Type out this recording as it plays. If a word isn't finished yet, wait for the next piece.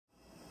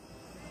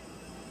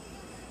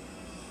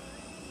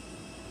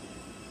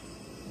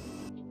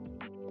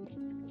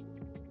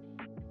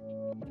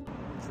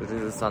So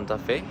this is Santa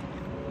Fe,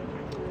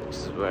 which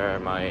is where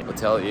my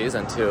hotel is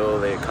until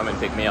they come and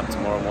pick me up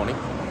tomorrow morning.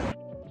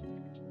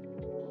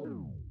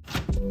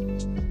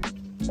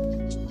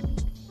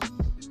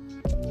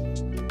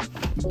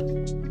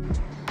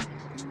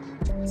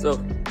 So,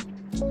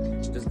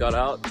 just got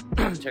out,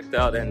 checked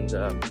out, and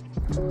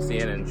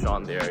Cian and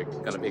Sean, they're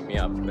gonna pick me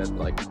up at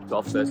like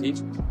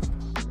 12:30.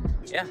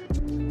 Yeah,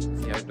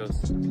 see how it goes.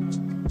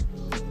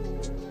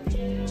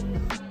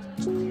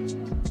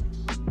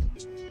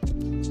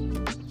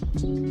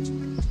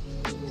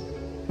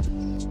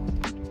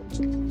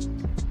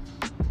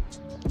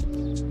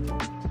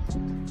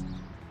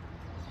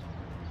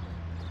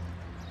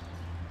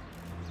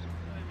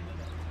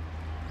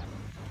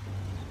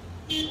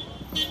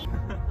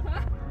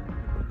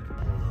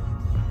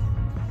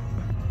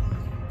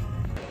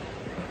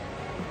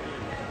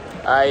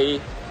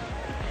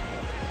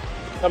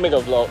 I'll make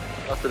a vlog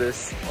after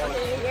this.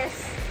 Okay,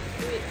 yes,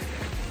 do it.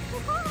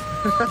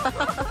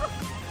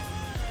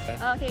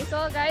 Okay,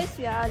 so guys,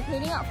 we are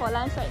heading out for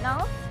lunch right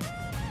now.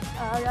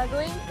 We are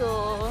going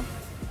to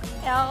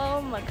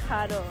El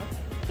Mercado.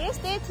 Okay,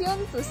 stay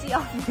tuned to see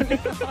our video.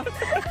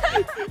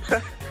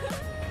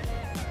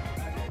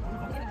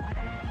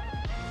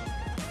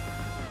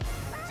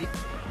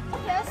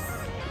 Yes,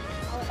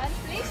 our lunch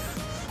please.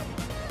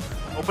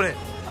 Open it.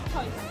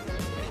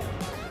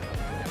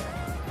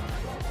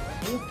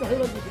 Is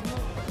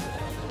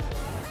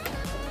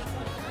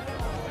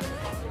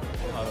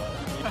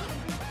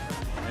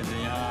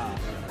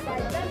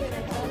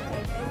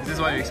this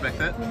what you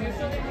expected?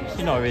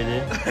 Not really.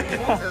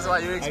 This is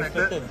what you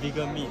expected? I expected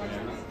bigger meat.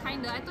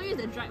 Kinda, I thought you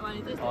the dried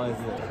one. Oh, is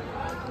it?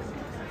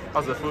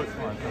 How's the food?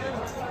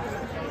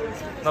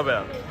 Not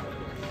bad.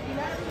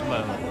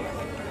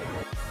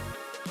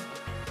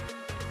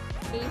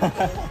 She's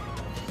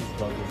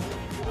vlogging.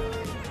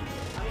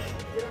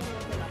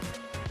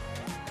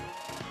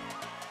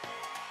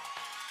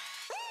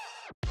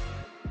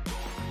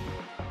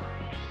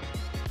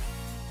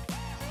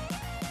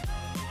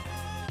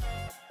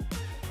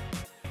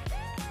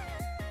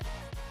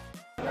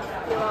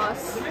 It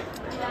was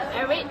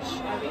average.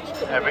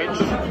 Average?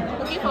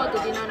 Looking forward to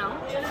dinner now.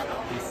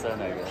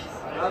 Decent, I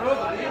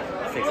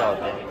guess. 6 out of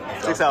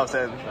 10. 6 out of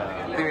 10.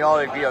 I think we all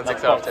agree on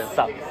 6 out of 10.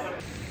 Sucks.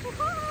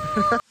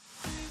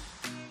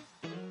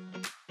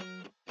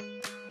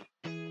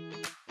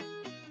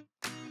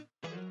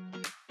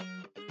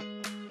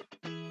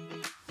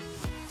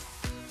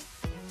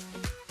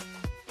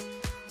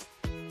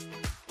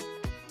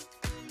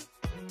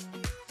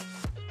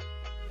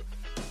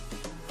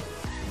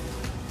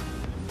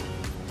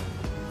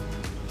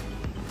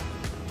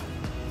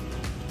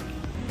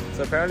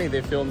 So apparently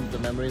they filmed the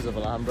memories of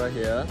Alhambra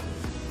here.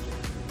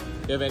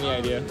 Do you have any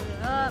idea?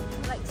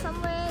 Like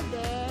somewhere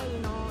there, you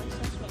know, it's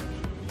just like...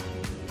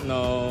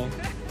 No.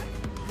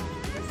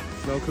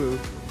 No clue.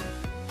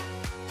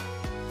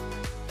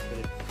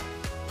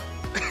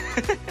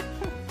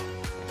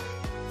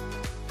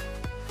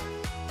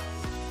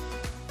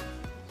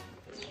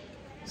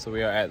 So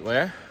we are at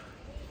where?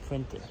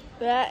 Puente.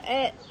 We are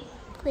at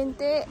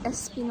Puente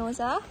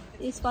Espinosa.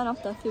 It's one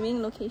of the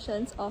filming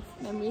locations of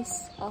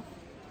Memories of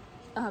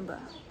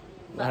Alhambra.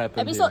 What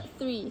happened Episode here?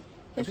 3.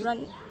 He was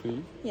run.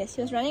 3? Yes,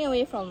 he was running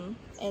away from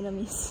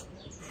enemies.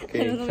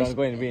 Okay, Sean,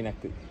 go and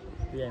reenact it.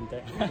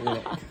 Reenact.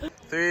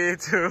 3,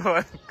 2,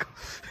 1,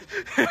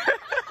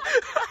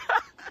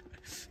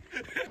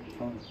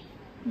 go.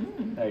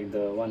 Like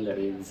the one that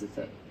we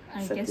visited.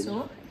 I guess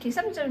so. Okay,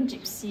 some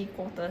gypsy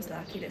quarters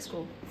lah. Okay, let's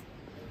go.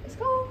 Let's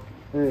go.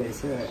 Wait,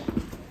 so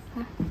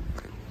huh?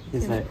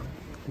 It's like,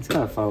 it's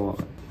kind of far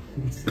walk.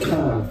 It's kind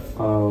of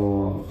far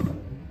walk.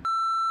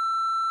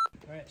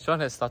 Sean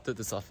has started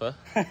to suffer.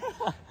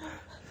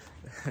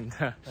 And,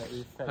 how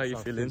are you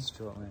feeling?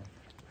 Stroke, man.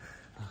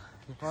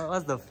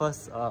 What's the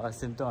first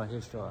symptom of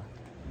heat stroke?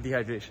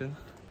 Dehydration.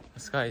 The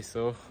sky is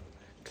so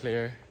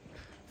clear,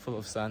 full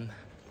of sun.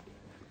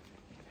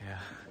 Yeah.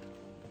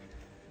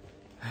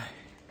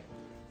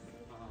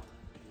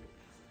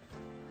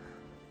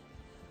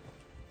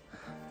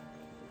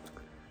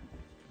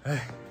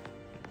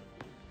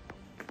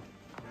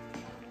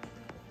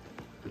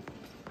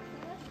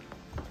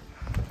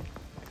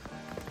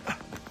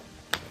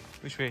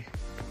 Which way?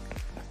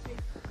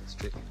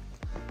 Straight.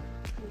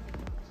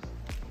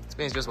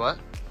 Spain is just what?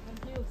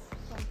 On hills.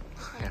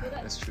 Yeah,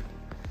 that's true.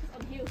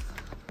 On hills.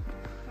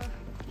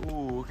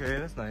 Ooh, okay,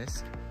 that's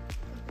nice.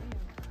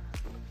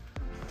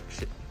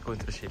 Shit, go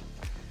into the shade.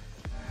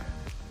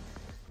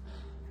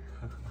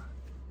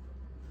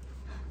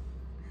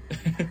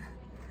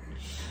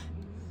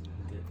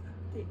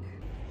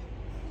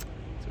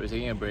 So we're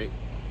taking a break.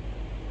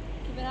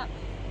 Keep it up.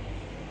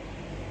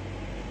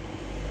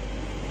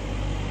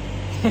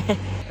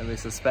 And we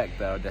suspect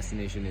that our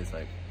destination is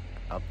like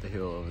up the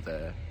hill over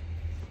there.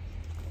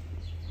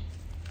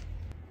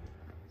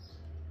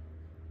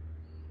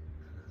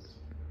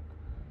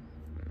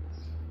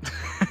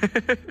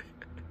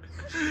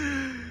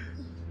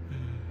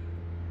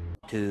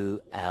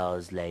 Two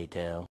hours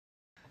later.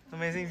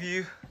 Amazing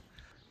view.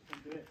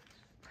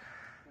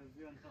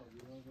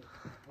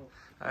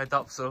 I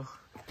doubt so.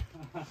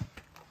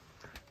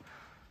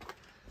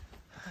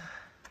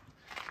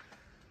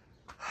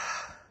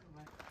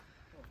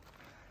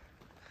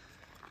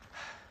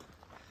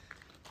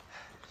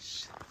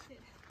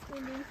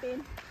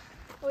 Pain.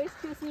 Always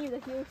kills me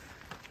with the heels.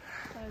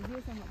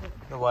 Views are not good.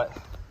 The what?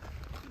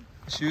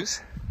 Shoes?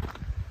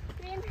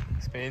 Pain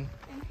Spain?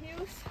 and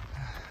heels.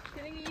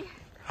 Killing me.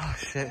 Oh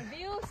shit. The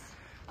views.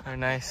 Very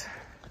nice.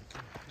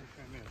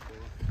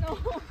 No,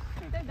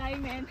 they're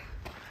dying, man.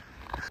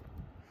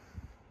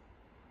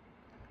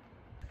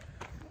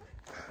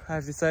 We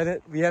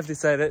have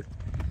decided.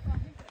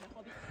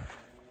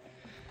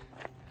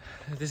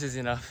 This is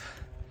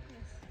enough.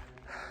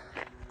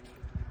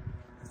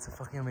 It's a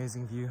fucking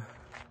amazing view.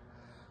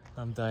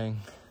 I'm dying.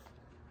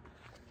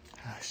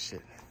 Oh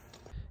shit.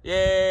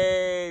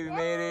 Yay! We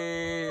made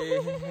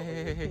it!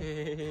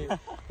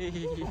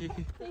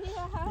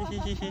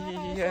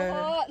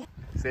 Yeah.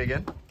 Say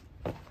again?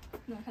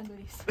 No, I can't do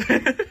this.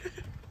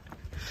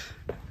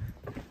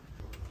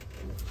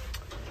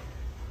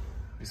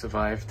 We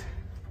survived.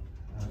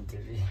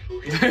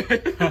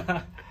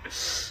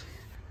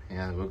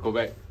 Yeah, we'll go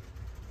back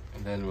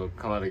and then we'll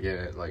come out again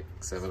at like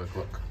 7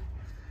 o'clock.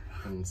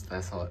 And it's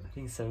less hot. I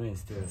think 7 is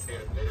still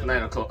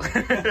 9 o'clock.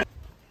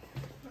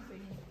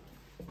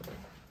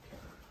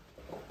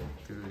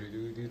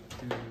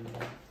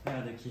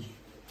 Yeah, the key.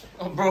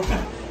 Oh, bro.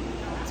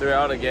 So we're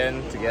out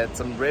again to get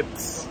some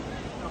ribs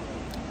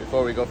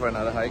before we go for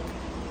another hike.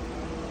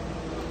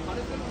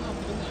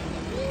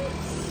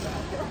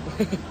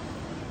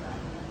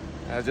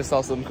 I just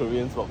saw some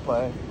Koreans walk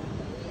by.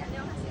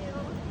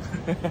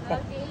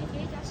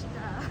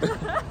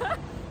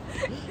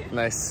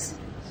 Nice.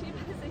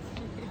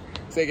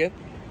 Say again.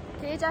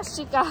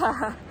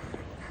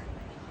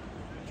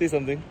 Say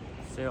something.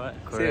 Say what?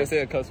 Korean. Say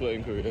a cuss word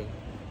in Korean.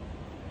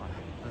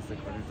 What's the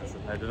Korean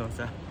person? I don't know,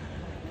 sir.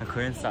 The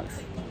Korean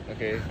sucks.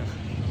 Okay.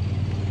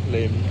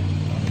 Lame.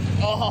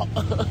 Oh.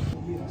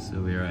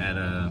 So we are at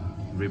a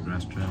rib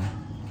restaurant.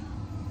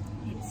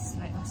 It's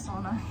like a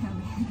sauna.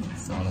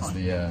 So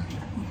honestly, yeah.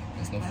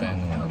 There's no fan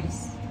around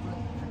us.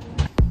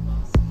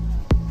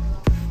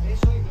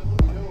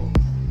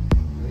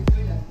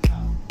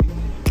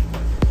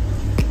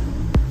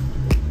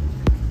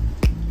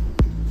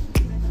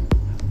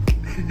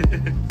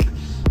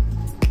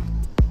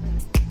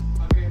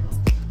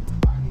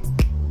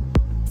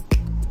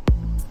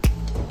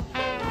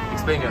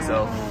 Explain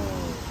yourself.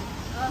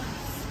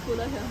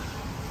 Cooler here.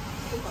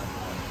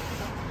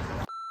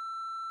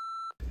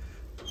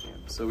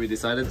 So we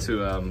decided to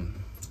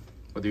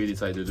what do we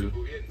decide to do?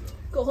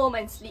 Go home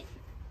and sleep.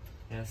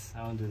 Yes,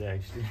 I want to do that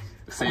actually.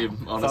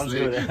 Same, honestly. Sounds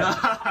good.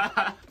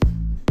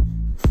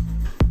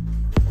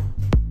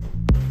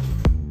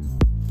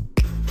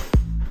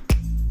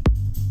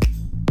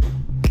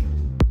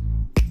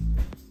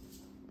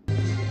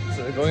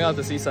 So we're going out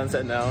to see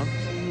sunset now.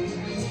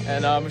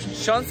 And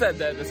Sean said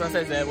that the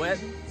sunset is at when?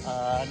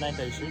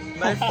 9:33.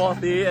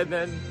 9:40 and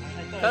then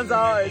turns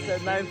out it's at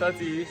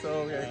 9:30,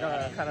 so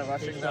we're kind of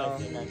rushing now.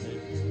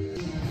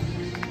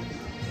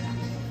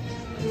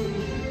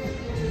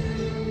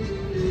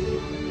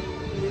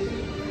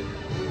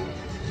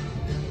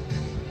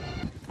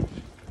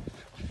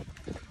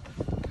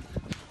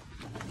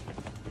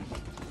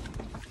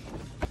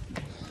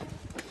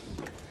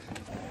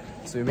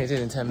 So we made it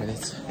in 10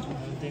 minutes. I don't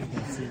think you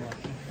can see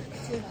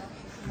nothing.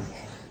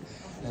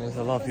 And there's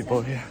a lot of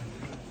people here.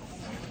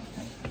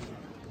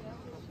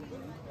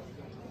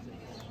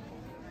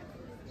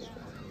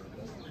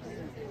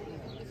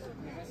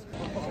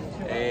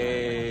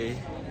 Hey,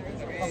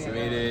 so we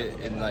made it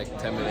in like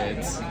 10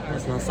 minutes.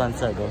 There's no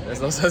sunset though.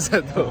 There's no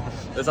sunset though.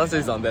 The sunset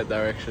is on that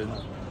direction.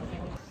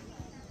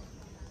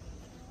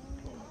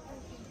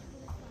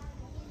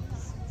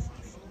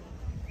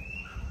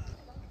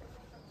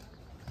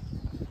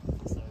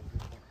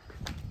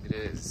 It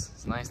is.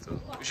 It's nice though.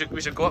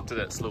 We should go up to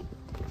that slope.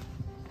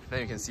 Then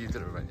you can see to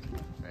the right,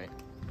 right?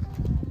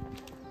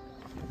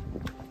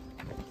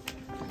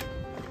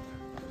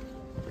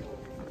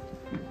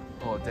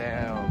 Oh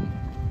damn!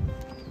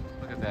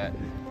 Look at that.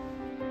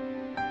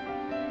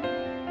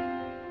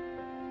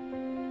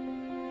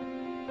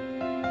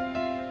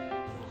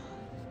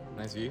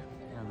 Nice view.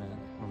 Yeah man,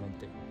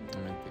 romantic.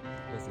 Romantic.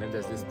 And then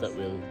there's this third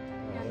wheel.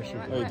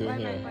 What are you doing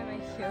here? Why am I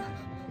here?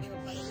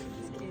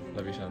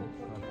 Love you, Sean.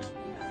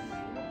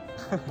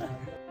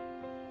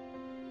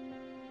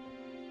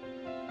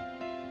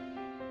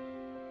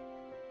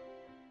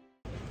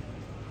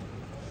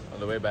 On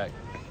the way back.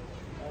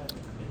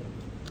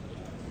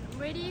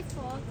 Ready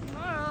for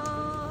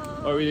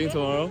tomorrow. Are we doing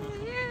tomorrow?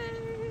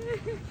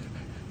 Yay!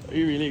 Are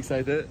you really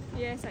excited?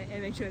 Yes, I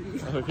am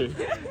actually. Okay.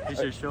 You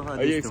should show her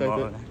Are you this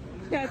tomorrow. excited?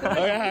 Yeah,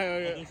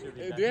 Okay.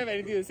 Do you have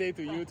anything to say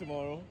to you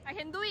tomorrow? I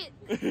can do it.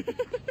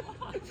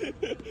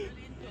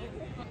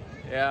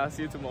 Yeah,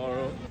 see you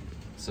tomorrow.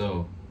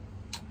 So,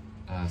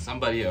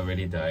 somebody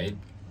already died.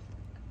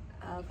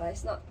 But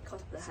it's not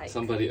because of the hike.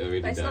 Somebody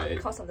already But it's not died.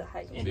 because of the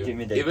hike. Give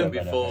me the Even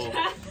paper, before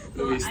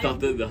we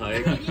started the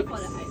hike. Ready for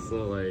the hike.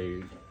 So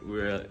like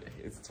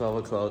it's 12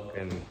 o'clock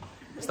and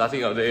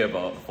starting our day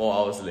about 4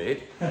 hours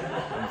late.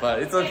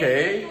 But it's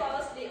okay. 2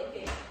 hours late,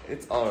 okay.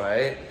 It's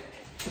alright.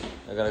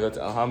 I gotta go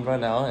to Alhambra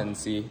now and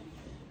see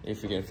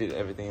if we can fit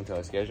everything into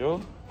our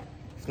schedule.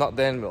 If not,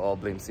 then we'll all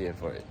blame CN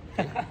for it.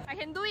 I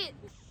can do it!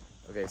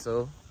 Okay,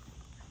 so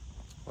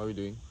what are we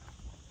doing?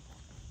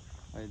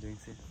 What are you doing,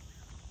 Sid?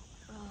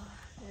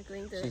 We're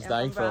going to She's Alhambra.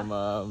 dying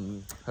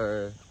from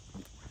her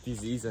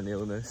disease and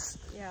illness.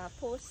 Yeah,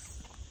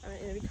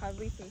 in the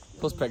recovery phase.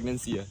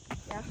 Post-pregnancy. Yeah,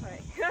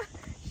 correct.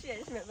 Shit, I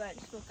just remember I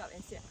just woke up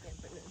and said I'm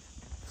pregnant.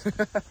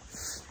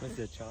 What's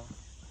your child?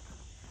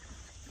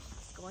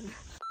 It's gone.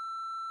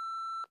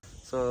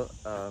 So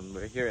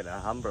we're here at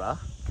Alhambra.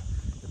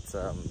 It's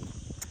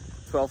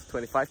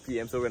 12:25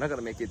 p.m. So we're not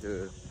gonna make it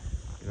to,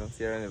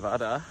 Sierra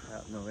Nevada.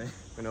 No way.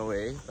 No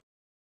way.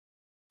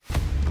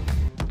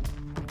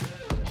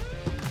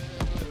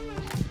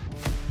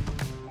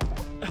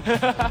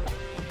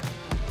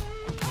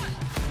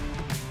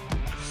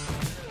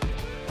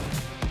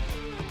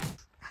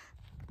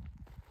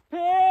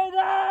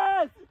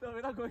 No,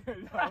 we're not going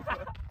anymore.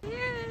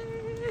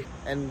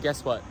 And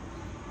guess what?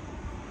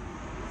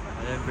 I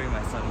didn't bring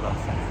my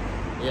sunglasses.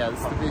 Yeah, the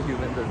stupid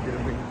human that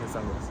didn't bring his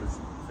sunglasses.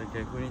 It's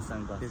okay, who needs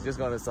sunglasses? He's just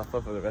gonna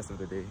suffer for the rest of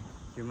the day.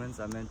 Humans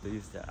are meant to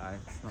use their eyes,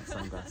 not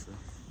sunglasses.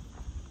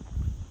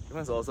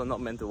 Humans are also not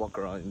meant to walk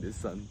around in this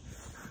sun.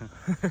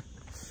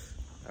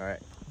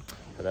 Alright.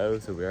 Hello,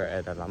 so we're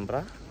at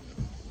Alhambra.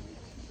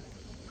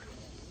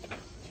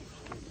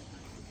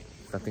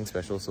 Nothing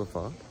special so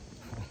far.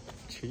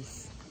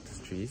 Trees.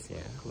 Just trees,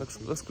 yeah.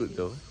 Looks good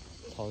though.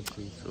 Tall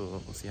trees. So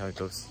we'll see how it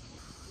goes.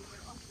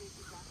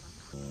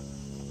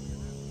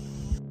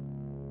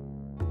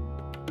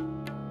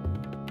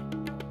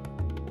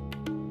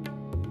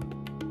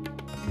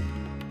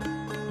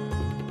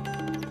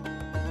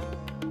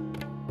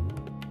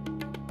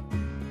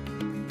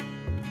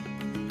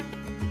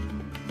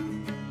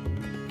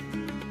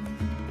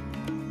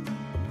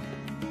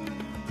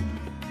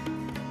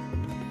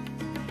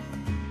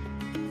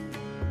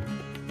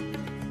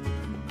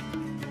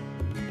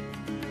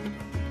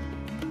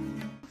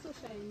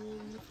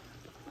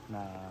 Nah.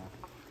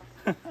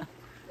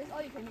 That's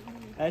all you can eat.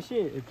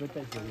 Actually, it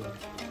protects the world.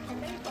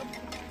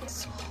 It's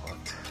so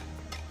hot.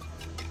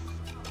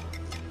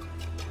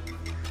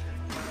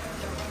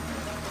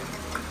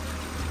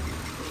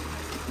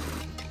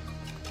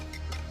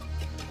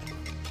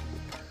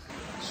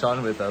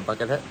 Sean with a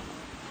bucket hat.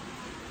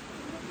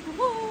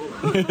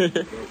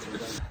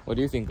 What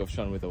do you think of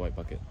Sean with a white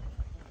bucket?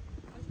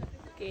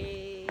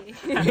 Okay.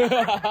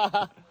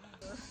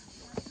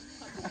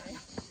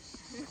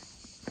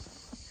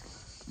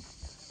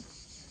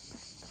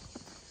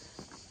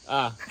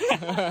 Ah.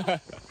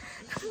 That's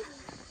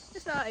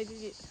not how I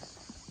did it.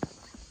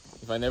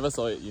 If I never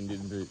saw it, you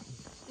didn't do it.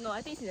 No,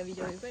 I think it's in the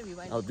video. You go and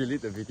rewind. I'll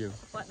delete the video.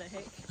 What the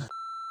heck?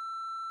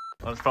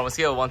 From a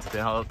scale of 1 to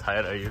 10, how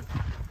tired are you?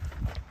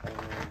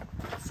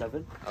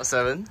 7?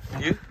 7?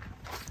 You?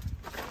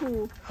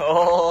 Ooh.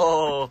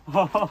 Oh!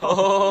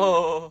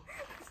 Oh!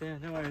 Sam,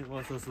 then why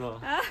was so slow?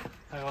 Ah,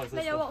 Why was so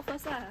let you slow? walk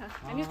first.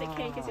 I need to take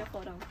care in case you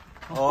fall down.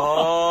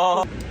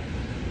 Oh!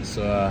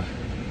 So,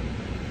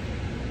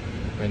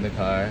 we're in the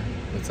car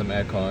with some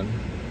aircon.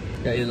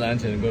 Gotta eat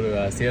lunch and go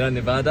to Sierra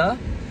Nevada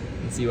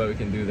and see what we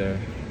can do there.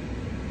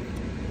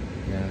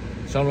 Yeah.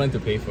 Sean went to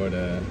pay for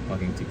the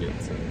parking ticket,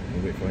 so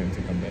we'll wait for him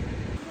to come back.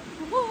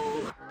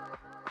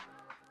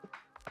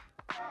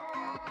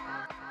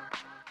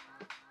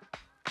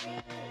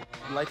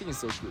 The lighting is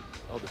so good.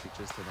 All the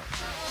pictures turn out.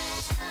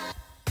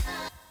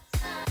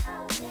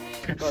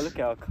 Oh, look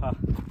at our car.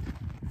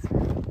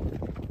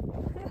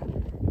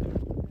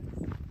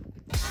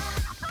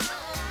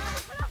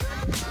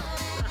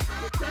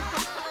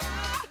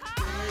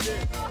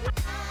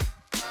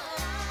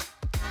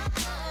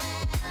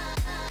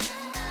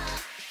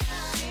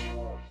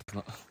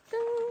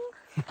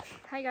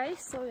 Hi guys,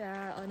 so we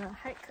are on a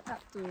hike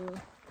up to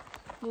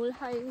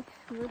Mulhassin.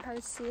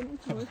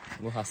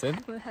 Muhassin?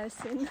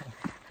 Mulhassin.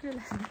 I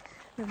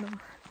don't know.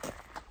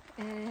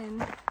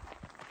 And I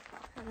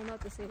don't know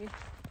what to say.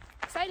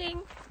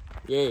 Exciting!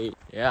 Yay!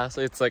 Yeah,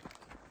 so it's like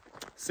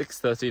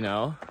 6:30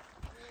 now.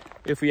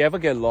 If we ever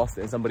get lost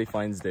and somebody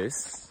finds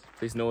this,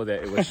 please know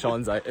that it was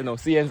Sean's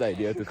CN's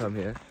idea to come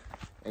here.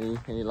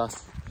 Any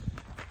last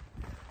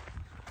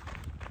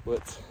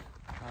words?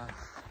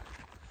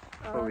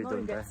 But we no don't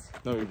regrets.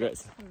 No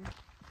regrets.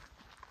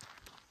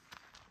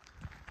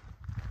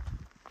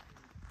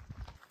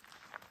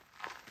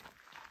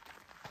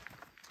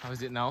 How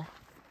is it now?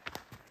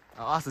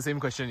 I'll ask the same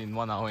question in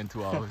 1 hour and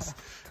 2 hours.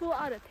 2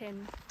 out of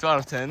 10. 2 out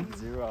of 10?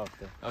 0 out of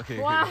 10. Okay.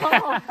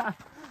 Wow!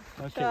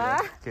 Okay. Sure.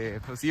 Okay,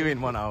 we'll see you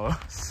in 1 hour.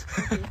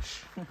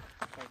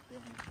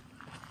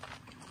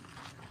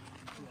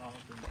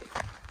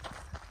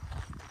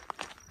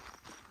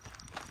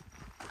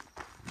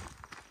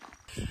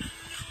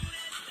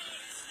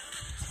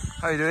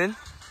 How you doing?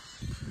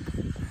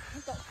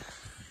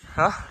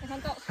 Huh? I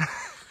can't talk.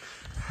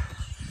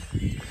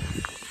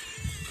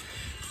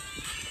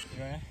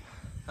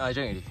 I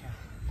drank already.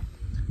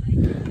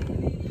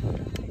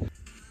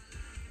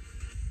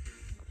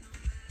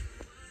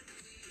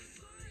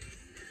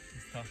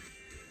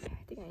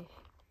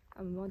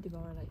 I'm more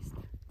demoralized.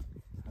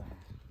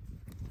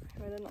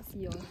 I'd rather not see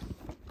you all.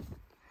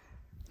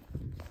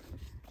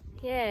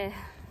 Yeah,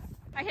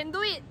 I can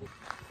do it!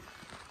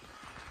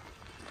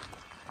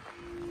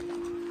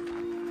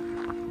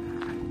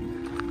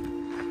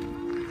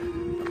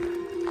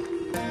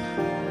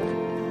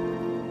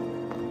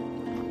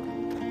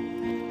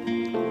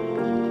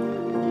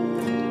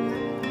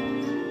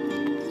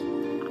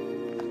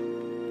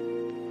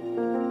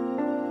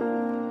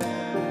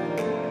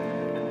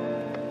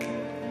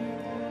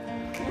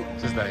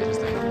 Just die.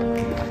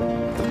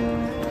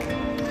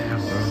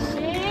 Damn, bro.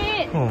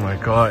 Shit! Oh my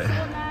god.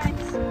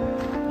 So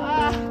nice!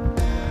 Ah.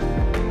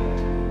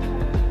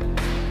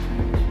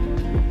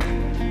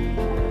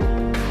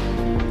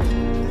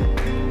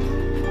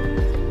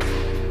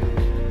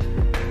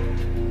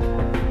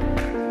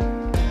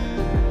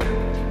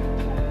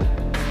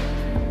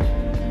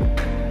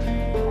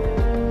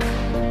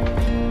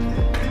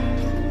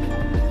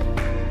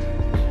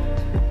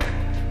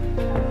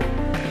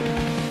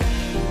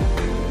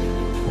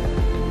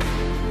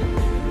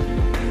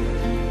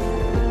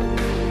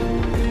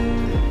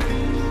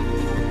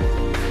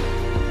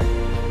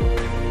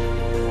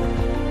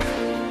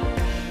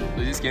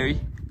 Scary?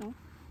 No.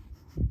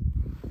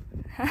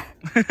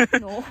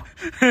 No,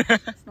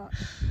 it's not.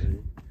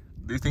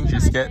 Do you think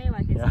she's scared?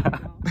 Yeah.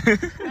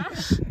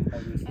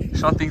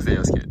 Sean thinks that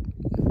you're scared.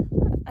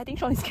 I think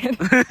Sean is scared.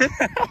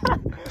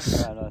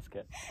 I'm not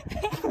scared.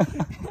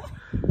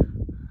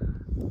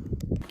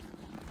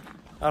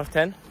 Out of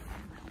 10?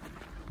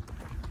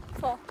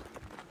 4,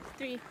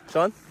 3,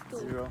 Sean? 2.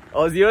 0.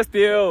 Oh, 0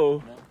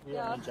 still.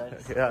 Yeah.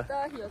 Yeah.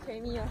 Later he will carry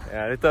me.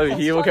 Yeah, later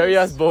he will carry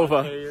us both.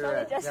 Sean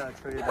will just...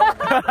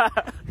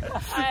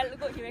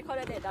 Look, he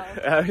recorded that down.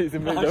 Yeah, he's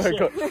in the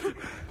record. Recorded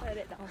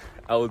that down.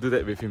 I will do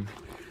that with him.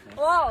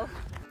 Wow!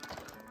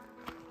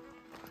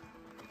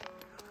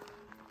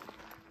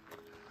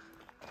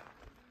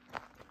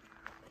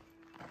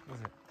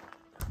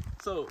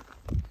 So,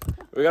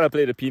 we're gonna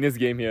play the penis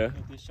game here.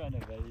 This shot in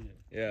the valley.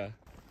 Yeah.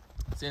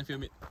 See and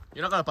film it.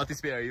 You're not gonna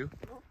participate, are you?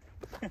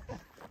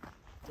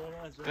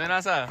 Join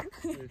us, ah.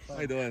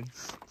 Why you don't want?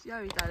 See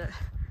how retarded.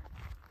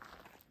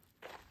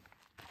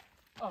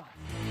 Oh.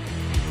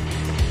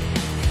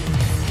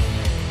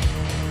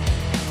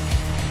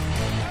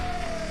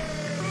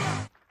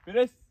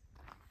 Penis!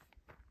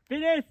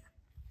 Penis!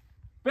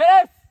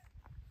 Penis!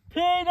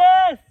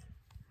 Penis!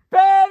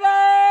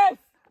 Penis!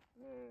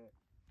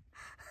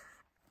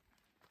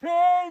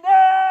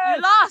 Penis!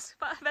 You lost!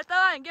 But better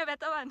one, get a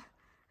better one.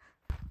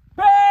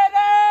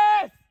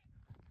 Penis!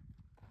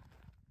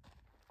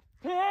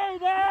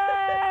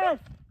 Penis!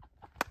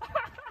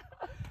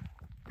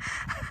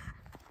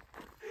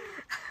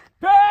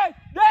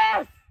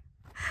 Penis!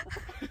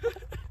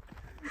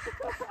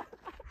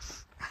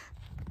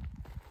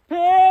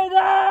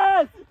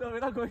 Penis! No, we're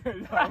not going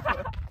anymore.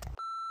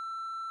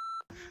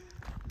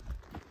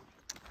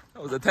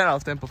 That was a 10 out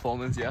of 10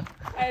 performance, yeah?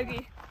 I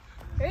agree.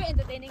 Very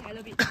entertaining, I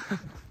love it.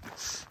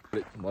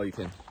 Play while you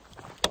can.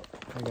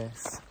 Hi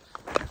guys.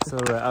 So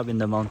we're up in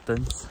the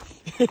mountains.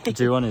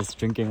 J1 is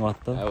drinking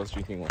water. I was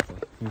drinking water.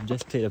 We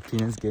just played a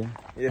penis game.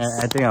 Yes.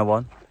 I think I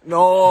won.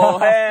 No,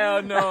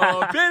 hell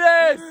no!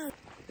 Penis!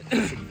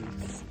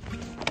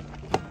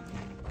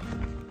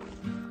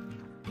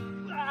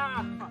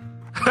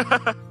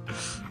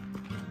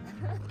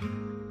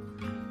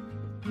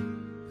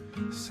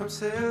 Some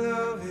say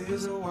love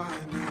is a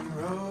winding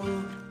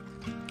road,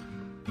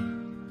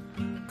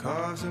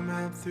 carves a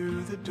map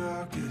through the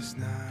darkest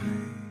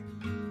night.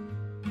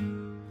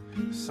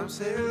 Some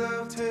say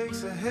love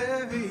takes a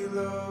heavy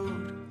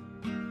load,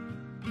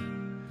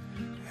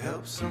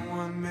 helps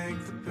someone make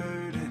the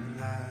burden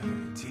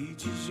light,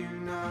 teaches you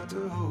not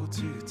to hold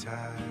too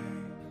tight.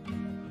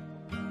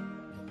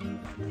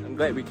 I'm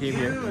glad we came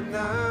here. You and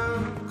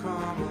I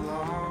come a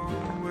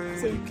long way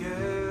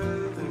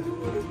together.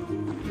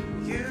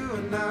 You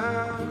and I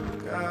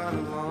got a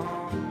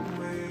long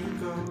way to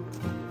go.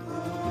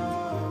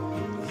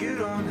 You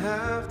don't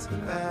have to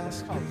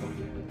ask me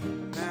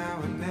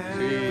now and then,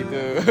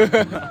 3,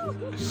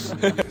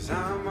 2. 'cause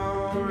I'm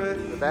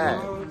already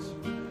yours,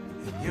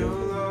 and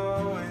you'll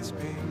always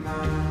be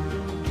mine.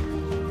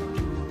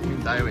 You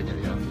can die when you're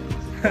young.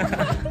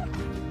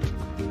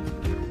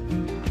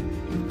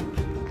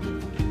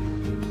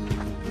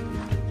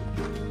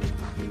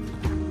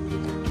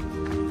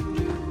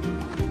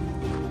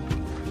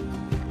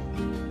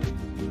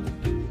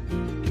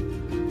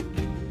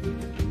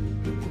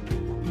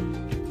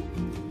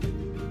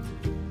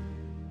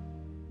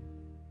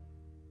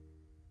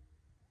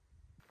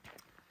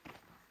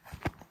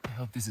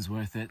 I hope this is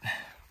worth it.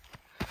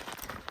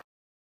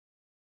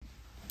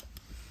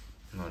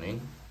 Morning.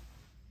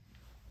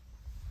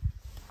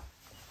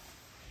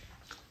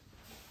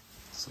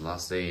 It's the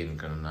last day in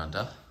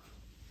Granada.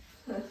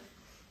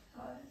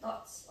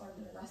 Thoughts on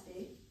the last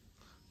day?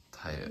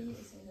 Tired.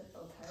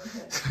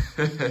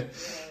 Tired.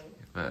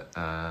 But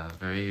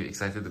very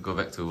excited to go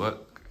back to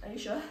work. Are you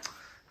sure?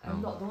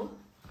 I'm not, no.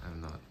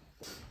 I'm not.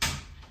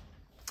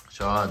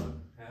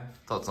 Sean,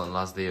 thoughts on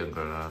last day in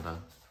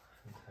Granada?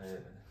 I'm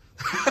tired.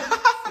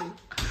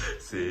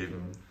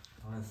 Same.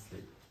 I want to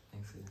sleep.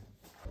 Thanks.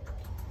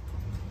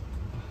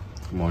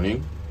 Good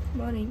morning.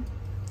 Morning.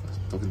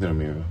 Talking to the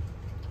mirror.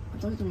 I'm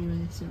talking to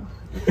me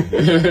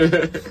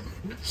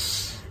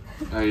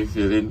How are you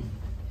feeling?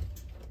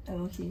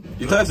 I'm okay.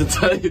 You don't have to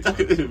tell you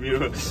talking to the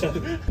mirror.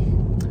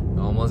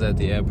 Almost at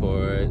the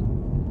airport.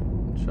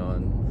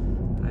 Sean.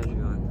 Hi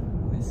everyone.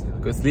 Miss you.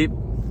 Good sleep?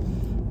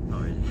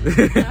 Not really.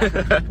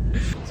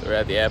 So we're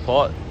at the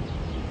airport.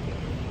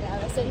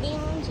 Yeah, we're sending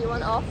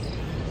G1 off.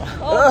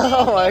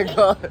 Oh my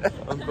god.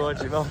 I'm going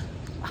to know.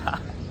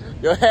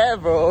 Your hair,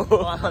 bro.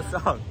 What's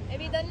up?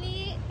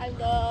 Evidently, I'm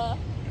the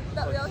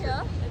third wheel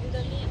here.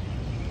 Evidently.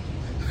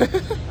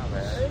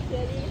 Very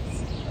clearly.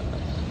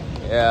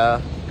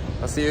 Yeah.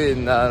 I'll see you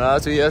in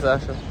another 2 years,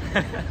 Asha.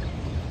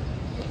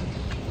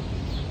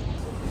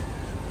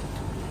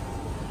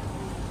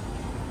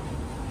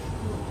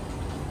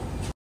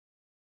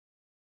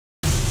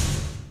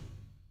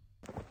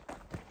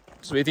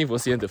 Just waiting for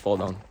Sian to fall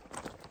down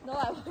No,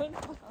 I won't.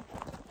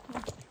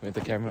 with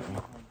the camera.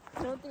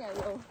 I don't think I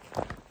will.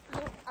 No,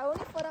 I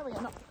only fall down when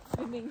you're not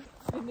filming.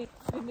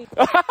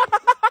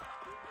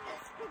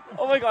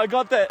 Oh my god, I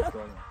got that!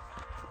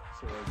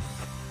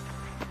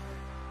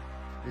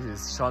 This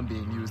is Sean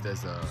being used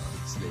as a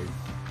slave.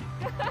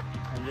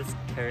 I'm just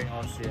carrying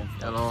all shit and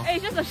stuff. Hello. Hey,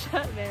 it's just a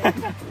shirt,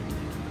 man.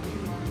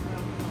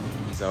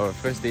 It's our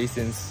first day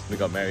since we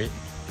got married.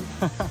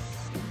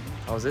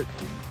 How was it?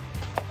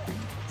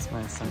 It's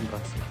my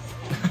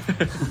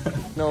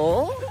sunglasses.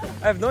 No,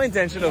 I have no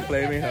intention of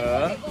blaming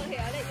her. Okay,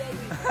 I'll let you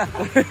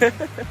agree.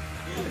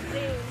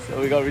 So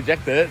we got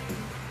rejected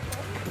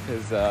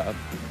because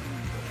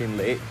came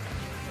late.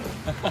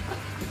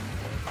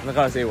 I'm not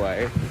gonna say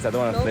why, because I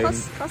don't want to No, blame.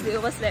 because they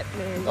overslept,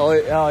 man. Oh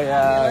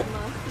yeah.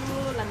 Two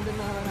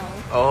Londoner now.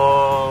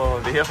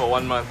 Oh, they're here for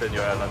 1 month and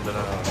you're at London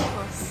now. Of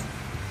course.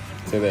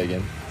 Say that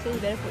again. So you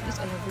better put this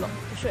on your vlog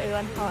to show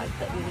everyone how I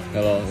third wheeling.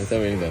 Hello, instead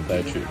of waiting the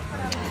entire trip.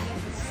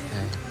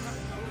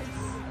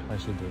 What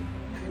should I do?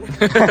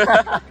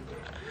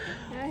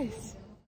 Nice.